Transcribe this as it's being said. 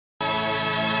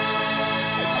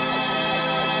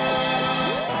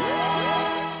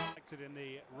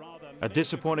A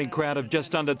disappointing crowd of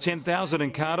just under 10,000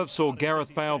 in Cardiff saw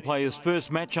Gareth Bale play his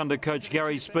first match under coach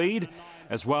Gary Speed,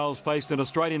 as Wales faced an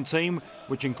Australian team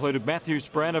which included Matthew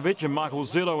Spranovic and Michael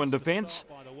Zillo in defence,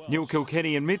 Neil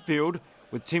Kilkenny in midfield,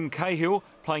 with Tim Cahill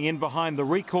playing in behind the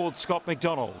recalled Scott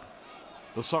McDonald.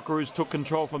 The Socceroos took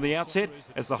control from the outset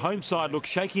as the home side looked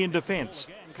shaky in defence.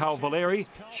 Carl Valeri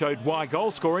showed why goal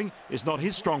scoring is not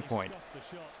his strong point.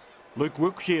 Luke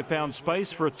Wilkshire found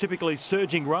space for a typically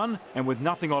surging run, and with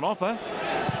nothing on offer.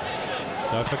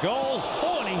 Go for goal.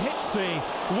 Oh, and he hits the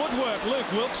woodwork.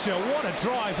 Luke Wilkshire, what a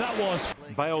drive that was.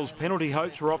 Bale's penalty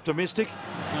hopes were optimistic.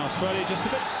 Now Australia just a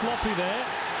bit sloppy there.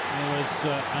 There was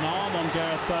an arm on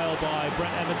Gareth Bale by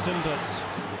Brett Everton, but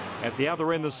at the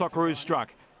other end the Socceroos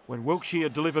struck when Wilkshire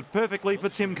delivered perfectly for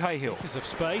Tim Cahill. Because of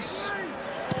space,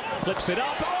 flips it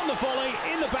up on the volley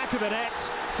in the back of the net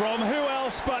from who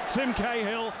else but Tim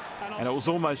Cahill. And it was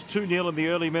almost 2-0 in the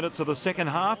early minutes of the second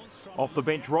half. Off the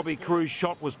bench, Robbie Kruse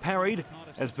shot was parried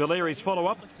as Valeri's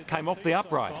follow-up came off the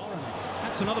upright.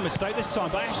 That's another mistake, this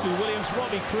time by Ashley Williams.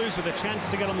 Robbie Kruse with a chance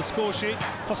to get on the score sheet.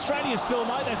 Australia still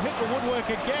might, they've hit the woodwork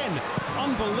again.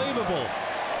 Unbelievable.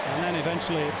 And then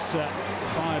eventually it's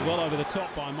fired well over the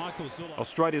top by Michael Zillo.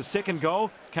 Australia's second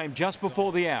goal came just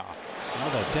before the hour.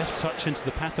 Another deft touch into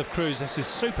the path of Kruse. This is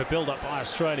super build-up by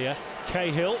Australia.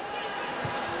 Cahill,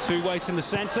 two weight in the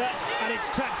centre, and it's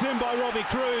tacked in by Robbie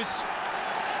Kruse.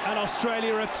 And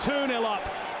Australia are 2-0 up.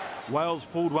 Wales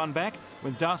pulled one back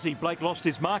when Darcy Blake lost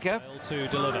his marker. To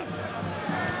deliver.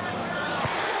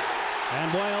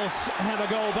 And Wales have a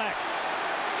goal back.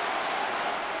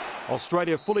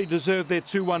 Australia fully deserved their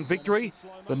 2-1 victory,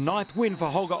 the 9th win for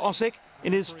Holger Osek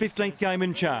in his 15th game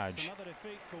in charge.